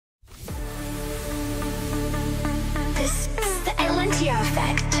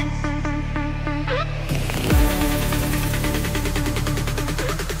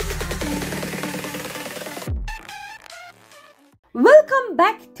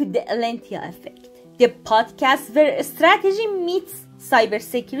to the Elentiya Effect, the podcast where strategy meets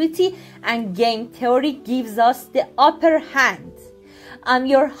cybersecurity and game theory gives us the upper hand. I'm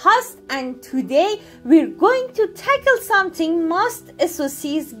your host, and today we're going to tackle something most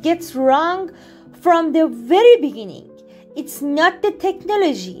SOCs get wrong from the very beginning. It's not the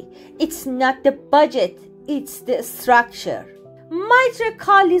technology, it's not the budget, it's the structure. MITRE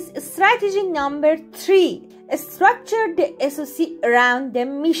calls strategy number 3, structure the SOC around the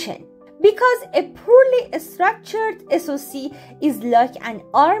mission. Because a poorly structured SOC is like an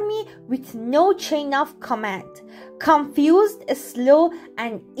army with no chain of command, confused, slow,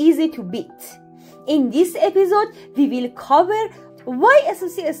 and easy to beat. In this episode, we will cover why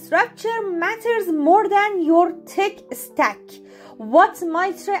SOC structure matters more than your tech stack, what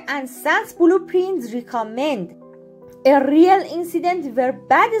MITRE and SANS blueprints recommend, a real incident where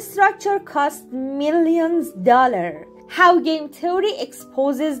bad structure cost millions of dollars, how game theory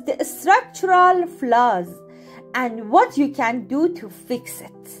exposes the structural flaws, and what you can do to fix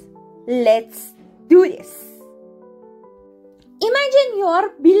it. Let's do this. Imagine you are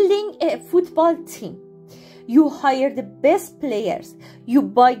building a football team. You hire the best players, you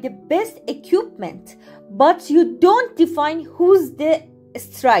buy the best equipment, but you don't define who's the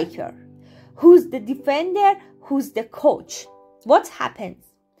striker, who's the defender, who's the coach. What happens?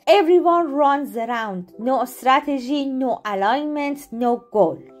 Everyone runs around. No strategy, no alignment, no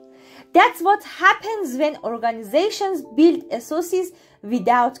goal. That's what happens when organizations build SOCs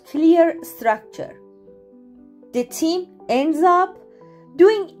without clear structure. The team ends up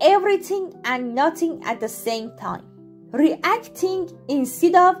doing everything and nothing at the same time, reacting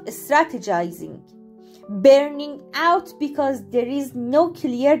instead of strategizing, burning out because there is no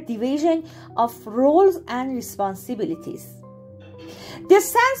clear division of roles and responsibilities. The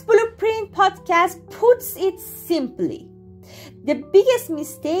SANS Blueprint podcast puts it simply. The biggest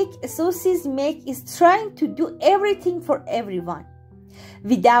mistake SOCs make is trying to do everything for everyone.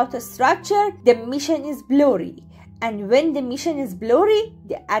 Without a structure, the mission is blurry. And when the mission is blurry,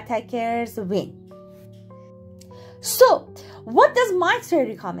 the attackers win. So, what does MITRE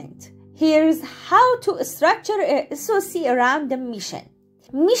recommend? Here's how to structure a SOC around the mission.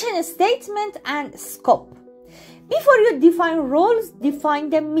 Mission statement and scope. Before you define roles, define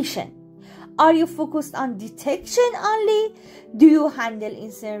the mission. Are you focused on detection only? Do you handle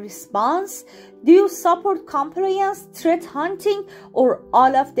incident response? Do you support compliance, threat hunting, or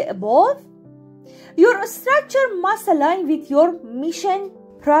all of the above? Your structure must align with your mission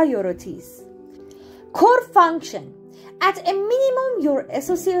priorities. Core function. At a minimum, your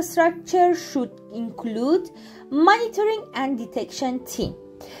SOC structure should include monitoring and detection team,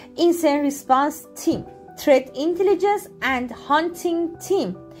 incident response team, threat intelligence and hunting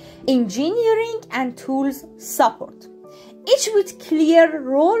team, engineering and tools support, each with clear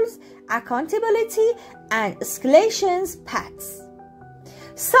roles, accountability, and escalations paths.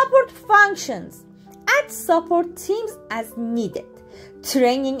 Support functions. Add support teams as needed.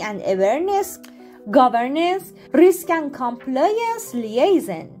 Training and awareness, governance, risk and compliance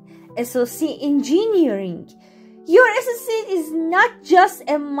liaison, SOC engineering. Your SOC is not just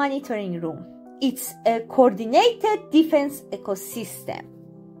a monitoring room. It's a coordinated defense ecosystem.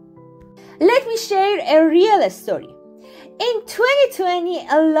 Let me share a real story. In 2020,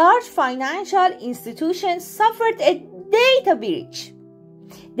 a large financial institution suffered a data breach.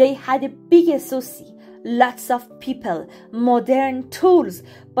 They had a big SOC, lots of people, modern tools,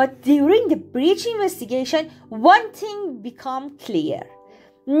 but during the breach investigation, one thing became clear.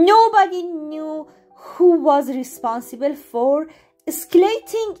 Nobody knew who was responsible for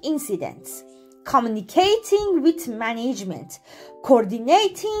escalating incidents, communicating with management,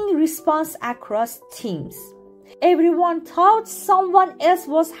 coordinating response across teams. Everyone thought someone else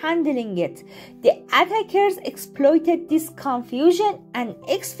was handling it. The attackers exploited this confusion and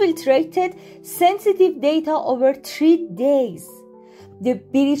exfiltrated sensitive data over 3 days. The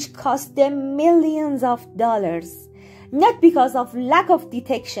breach cost them millions of dollars, not because of lack of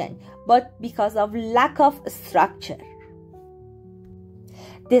detection, but because of lack of structure.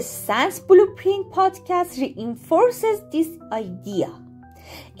 The SANS Blueprint podcast reinforces this idea.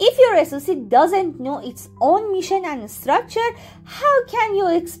 If your SOC doesn't know its own mission and structure, how can you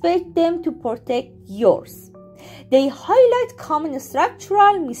expect them to protect yours? They highlight common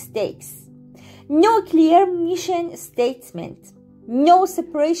structural mistakes. No clear mission statement. No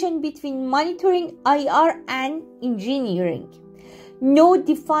separation between monitoring, IR, and engineering. No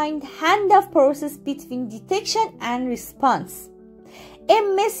defined handoff process between detection and response.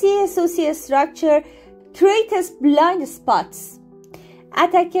 A messy SOC structure creates blind spots.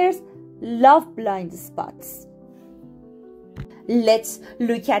 Attackers love blind spots. Let's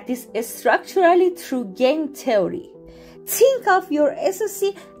look at this structurally through game theory. Think of your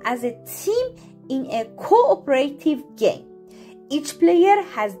SOC as a team in a cooperative game. Each player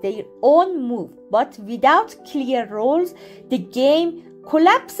has their own move, but without clear roles, the game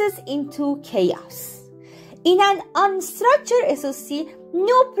collapses into chaos. In an unstructured SOC,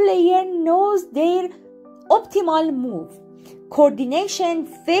 no player knows their optimal move. Coordination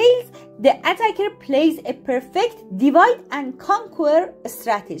fails, the attacker plays a perfect divide and conquer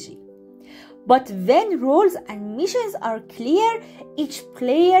strategy. But when roles and missions are clear, each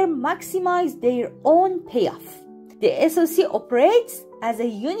player maximizes their own payoff. The SOC operates as a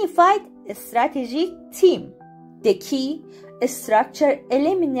unified strategic team. The key structure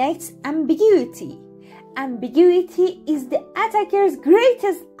eliminates ambiguity. Ambiguity is the attacker's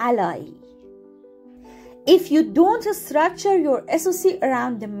greatest ally. If you don't structure your SOC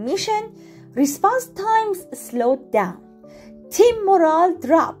around the mission, response times slow down. Team morale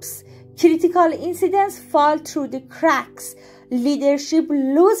drops. Critical incidents fall through the cracks. Leadership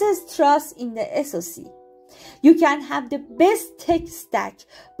loses trust in the SOC. You can have the best tech stack,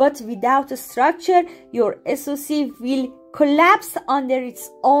 but without a structure, your SOC will collapse under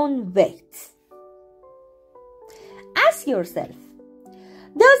its own weight. Ask yourself,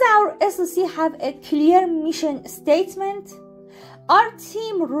 does our SOC have a clear mission statement? Are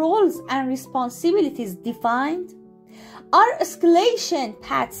team roles and responsibilities defined? Are escalation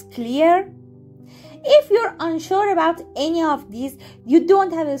paths clear? If you're unsure about any of these, you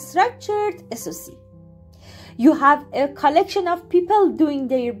don't have a structured SOC. You have a collection of people doing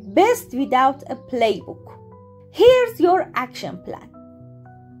their best without a playbook. Here's your action plan.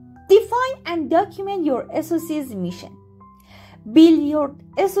 Define and document your SOC's mission. Build your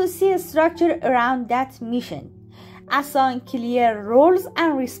SOC structure around that mission. Assign clear roles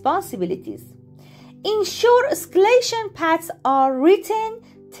and responsibilities. Ensure escalation paths are written,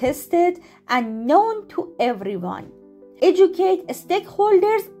 tested, and known to everyone. Educate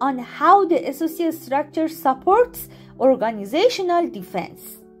stakeholders on how the SOC structure supports organizational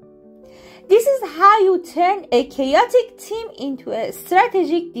defense. This is how you turn a chaotic team into a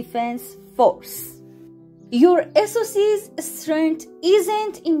strategic defense force. Your SOC's strength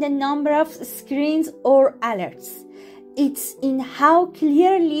isn't in the number of screens or alerts. It's in how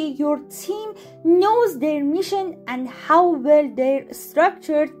clearly your team knows their mission and how well they're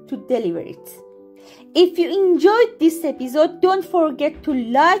structured to deliver it. If you enjoyed this episode, don't forget to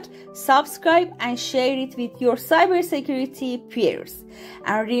like, subscribe, and share it with your cybersecurity peers.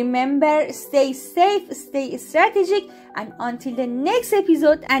 And remember, stay safe, stay strategic, and until the next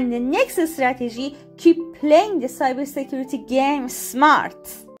episode and the next strategy, keep playing the cybersecurity game smart.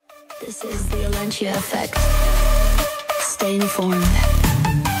 This is the Elentiya Effect. Stay informed.